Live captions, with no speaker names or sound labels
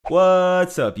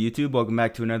What's up, YouTube? Welcome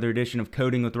back to another edition of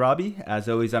Coding with Robbie. As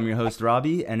always, I'm your host,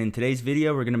 Robbie, and in today's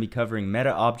video, we're going to be covering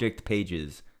meta-object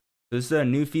pages. This is a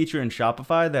new feature in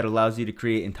Shopify that allows you to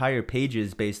create entire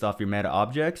pages based off your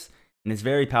meta-objects, and it's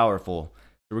very powerful.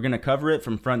 So we're going to cover it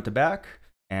from front to back,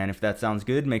 and if that sounds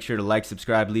good, make sure to like,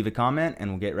 subscribe, leave a comment, and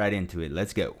we'll get right into it.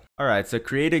 Let's go. Alright, so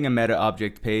creating a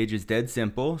meta-object page is dead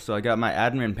simple. So I got my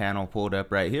admin panel pulled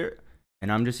up right here, and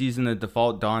I'm just using the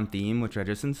default Dawn theme, which I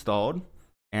just installed.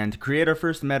 And to create our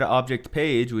first meta object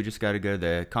page, we just got to go to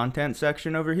the content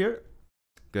section over here,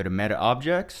 go to meta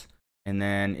objects, and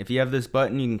then if you have this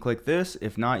button, you can click this.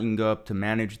 If not, you can go up to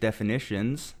manage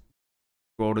definitions,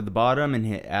 scroll to the bottom and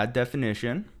hit add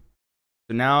definition.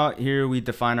 So now here we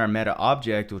define our meta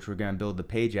object, which we're going to build the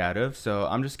page out of. So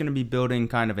I'm just going to be building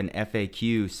kind of an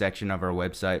FAQ section of our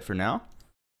website for now.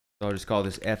 So I'll just call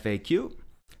this FAQ.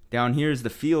 Down here is the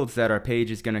fields that our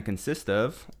page is going to consist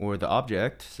of, or the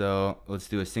object. So let's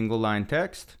do a single line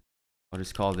text. I'll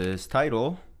just call this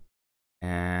title,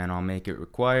 and I'll make it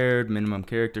required. Minimum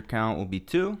character count will be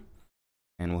 2,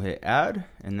 and we'll hit add.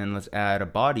 And then let's add a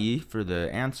body for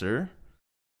the answer.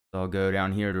 So I'll go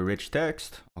down here to rich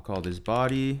text. I'll call this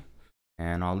body,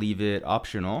 and I'll leave it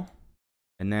optional.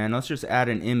 And then let's just add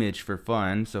an image for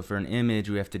fun. So for an image,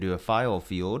 we have to do a file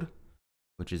field,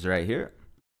 which is right here.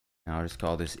 Now I'll just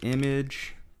call this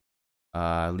image,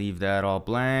 leave that all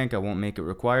blank. I won't make it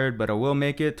required, but I will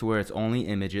make it to where it's only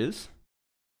images.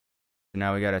 So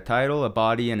now we got a title, a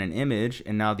body, and an image.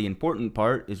 And now the important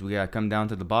part is we gotta come down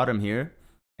to the bottom here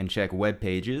and check web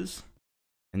pages.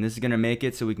 And this is gonna make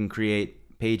it so we can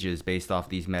create pages based off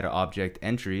these meta object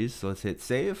entries. So let's hit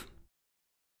save.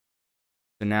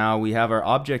 So now we have our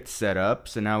object set up.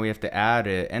 So now we have to add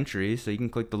an entry. So you can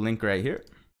click the link right here.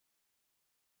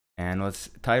 And let's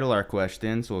title our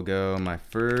question. So we'll go my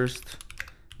first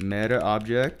meta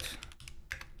object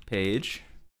page.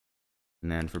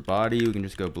 And then for body, we can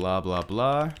just go blah, blah,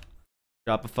 blah.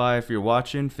 Shopify, if you're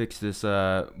watching, fix this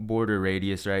border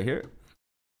radius right here.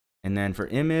 And then for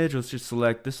image, let's just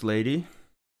select this lady.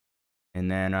 And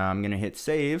then I'm going to hit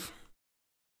save.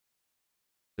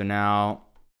 So now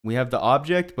we have the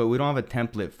object, but we don't have a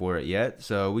template for it yet.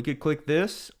 So we could click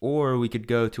this, or we could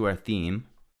go to our theme.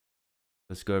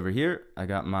 Let's go over here. I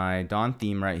got my Dawn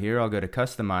theme right here. I'll go to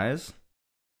customize.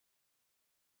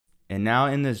 And now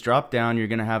in this drop down, you're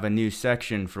going to have a new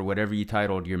section for whatever you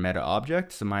titled your meta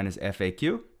object. So mine is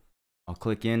FAQ. I'll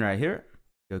click in right here,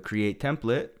 go create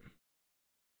template.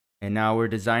 And now we're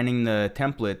designing the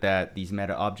template that these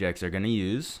meta objects are going to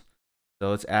use. So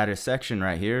let's add a section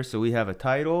right here. So we have a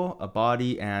title, a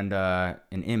body, and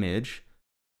an image.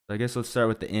 So I guess let's start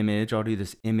with the image. I'll do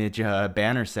this image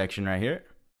banner section right here.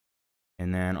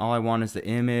 And then all I want is the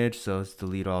image, so let's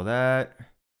delete all that.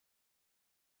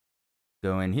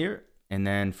 Go in here, and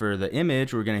then for the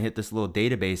image, we're gonna hit this little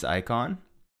database icon,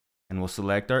 and we'll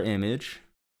select our image.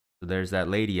 So there's that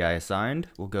lady I assigned.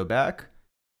 We'll go back.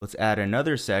 Let's add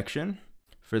another section.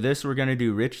 For this, we're gonna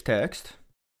do rich text.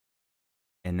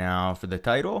 And now for the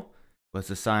title,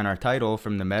 let's assign our title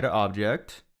from the meta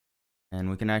object, and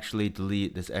we can actually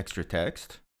delete this extra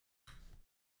text.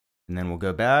 And then we'll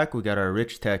go back. We got our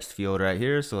rich text field right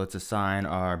here. So let's assign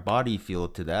our body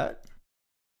field to that.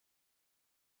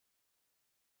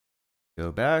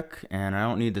 Go back, and I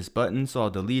don't need this button, so I'll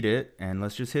delete it. And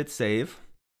let's just hit save.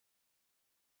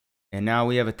 And now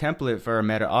we have a template for our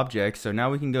meta object. So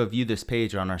now we can go view this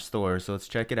page on our store. So let's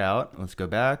check it out. Let's go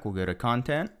back. We'll go to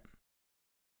content.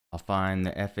 I'll find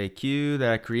the FAQ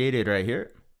that I created right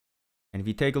here. And if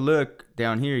you take a look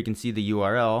down here, you can see the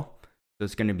URL. So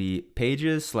it's going to be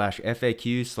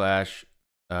pages/FAQ/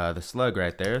 the slug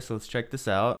right there. So let's check this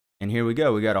out. And here we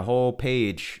go. We got a whole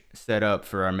page set up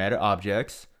for our meta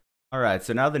objects. All right.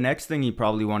 So now the next thing you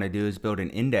probably want to do is build an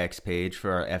index page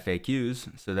for our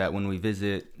FAQs so that when we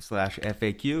visit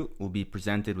 /FAQ, we'll be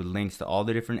presented with links to all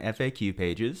the different FAQ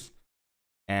pages.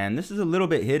 And this is a little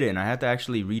bit hidden. I had to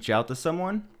actually reach out to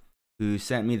someone who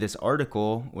sent me this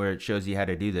article where it shows you how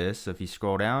to do this. So if you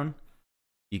scroll down,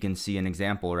 you can see an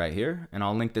example right here, and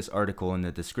I'll link this article in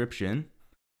the description.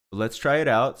 But let's try it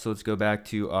out. So let's go back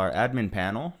to our admin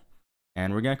panel,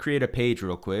 and we're going to create a page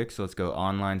real quick. So let's go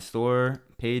online store,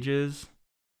 pages,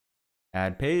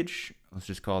 add page. Let's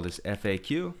just call this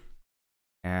FAQ.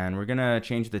 And we're going to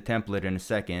change the template in a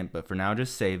second, but for now,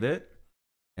 just save it.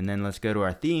 And then let's go to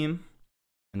our theme,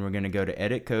 and we're going to go to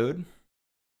edit code.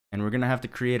 And we're going to have to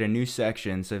create a new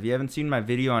section. So if you haven't seen my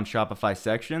video on Shopify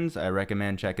sections, I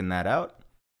recommend checking that out.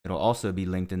 It'll also be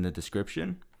linked in the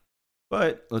description.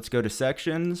 But let's go to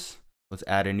sections. Let's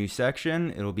add a new section.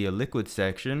 It'll be a liquid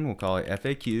section. We'll call it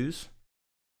FAQs.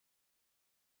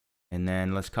 And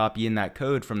then let's copy in that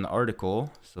code from the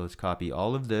article. So let's copy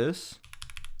all of this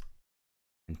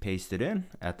and paste it in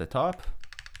at the top.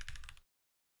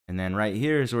 And then right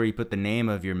here is where you put the name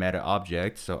of your meta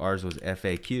object. So ours was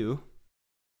FAQ.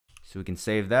 So we can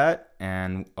save that,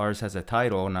 and ours has a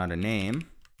title, not a name.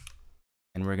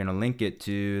 And we're gonna link it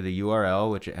to the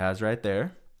URL, which it has right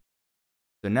there.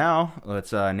 So now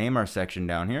let's name our section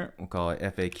down here. We'll call it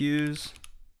FAQs.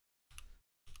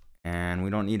 And we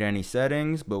don't need any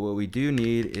settings, but what we do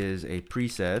need is a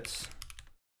presets.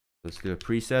 Let's do a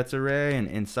presets array, and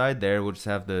inside there we'll just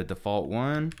have the default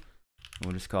one.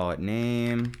 We'll just call it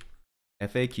name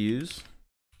FAQs.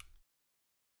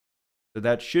 So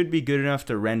that should be good enough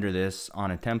to render this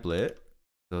on a template.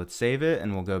 So let's save it,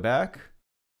 and we'll go back.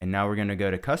 And now we're gonna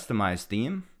go to customize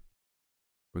theme.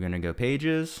 We're gonna go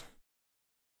pages,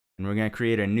 and we're gonna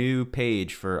create a new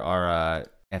page for our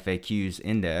FAQs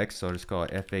index. So I'll just call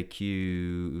it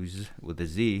FAQs with a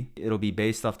Z. It'll be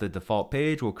based off the default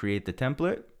page. We'll create the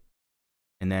template.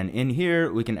 And then in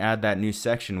here, we can add that new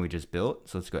section we just built.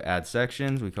 So let's go add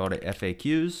sections. We called it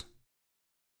FAQs.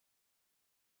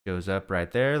 Shows up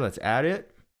right there. Let's add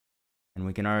it. And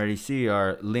we can already see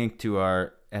our link to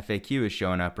our FAQ is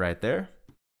showing up right there.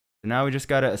 So now we just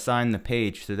got to assign the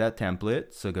page to that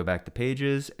template. So go back to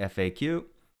pages, FAQ,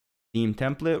 theme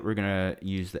template. We're going to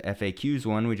use the FAQs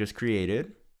one we just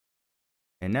created.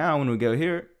 And now when we go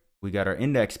here, we got our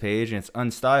index page, and it's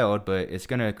unstyled, but it's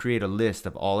going to create a list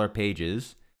of all our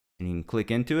pages. And you can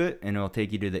click into it, and it'll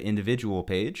take you to the individual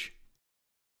page.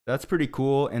 That's pretty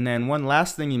cool. And then one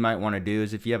last thing you might want to do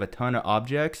is if you have a ton of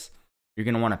objects, you're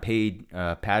going to want to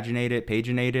paginate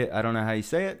it. I don't know how you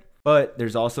say it, but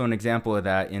there's also an example of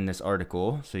that in this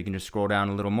article. So you can just scroll down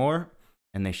a little more,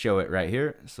 and they show it right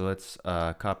here. So let's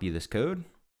copy this code.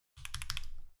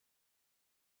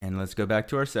 And let's go back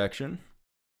to our section.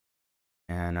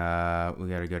 And we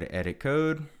got to go to edit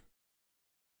code.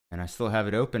 And I still have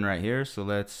it open right here. So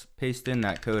let's paste in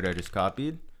that code I just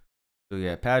copied. So we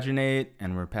got paginate,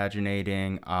 and we're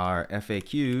paginating our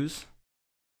FAQs.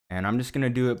 And I'm just going to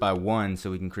do it by one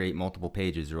so we can create multiple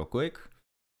pages real quick.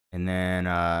 And then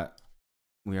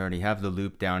we already have the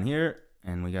loop down here,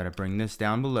 and we got to bring this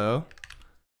down below.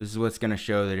 This is what's going to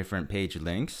show the different page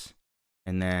links.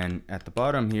 And then at the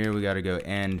bottom here, we got to go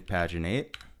end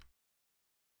paginate.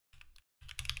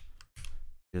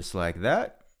 Just like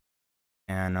that.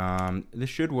 And this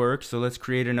should work. So let's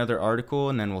create another article,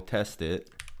 and then we'll test it.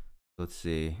 Let's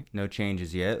see, no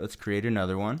changes yet. Let's create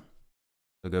another one.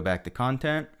 So go back to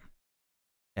content,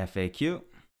 FAQ.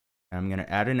 And I'm gonna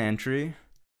add an entry,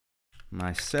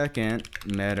 my second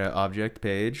meta object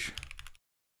page.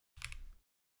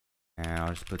 And I'll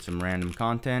just put some random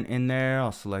content in there.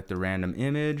 I'll select the random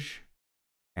image,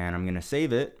 and I'm gonna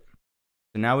save it.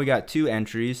 So now we got two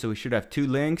entries, so we should have two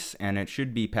links, and it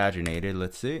should be paginated.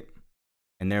 Let's see.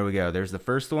 And there we go. There's the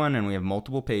first one, and we have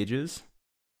multiple pages.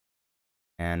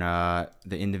 And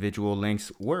the individual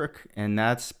links work. And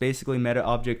that's basically meta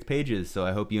object pages. So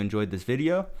I hope you enjoyed this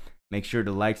video. Make sure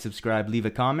to like, subscribe, leave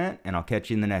a comment, and I'll catch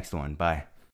you in the next one. Bye.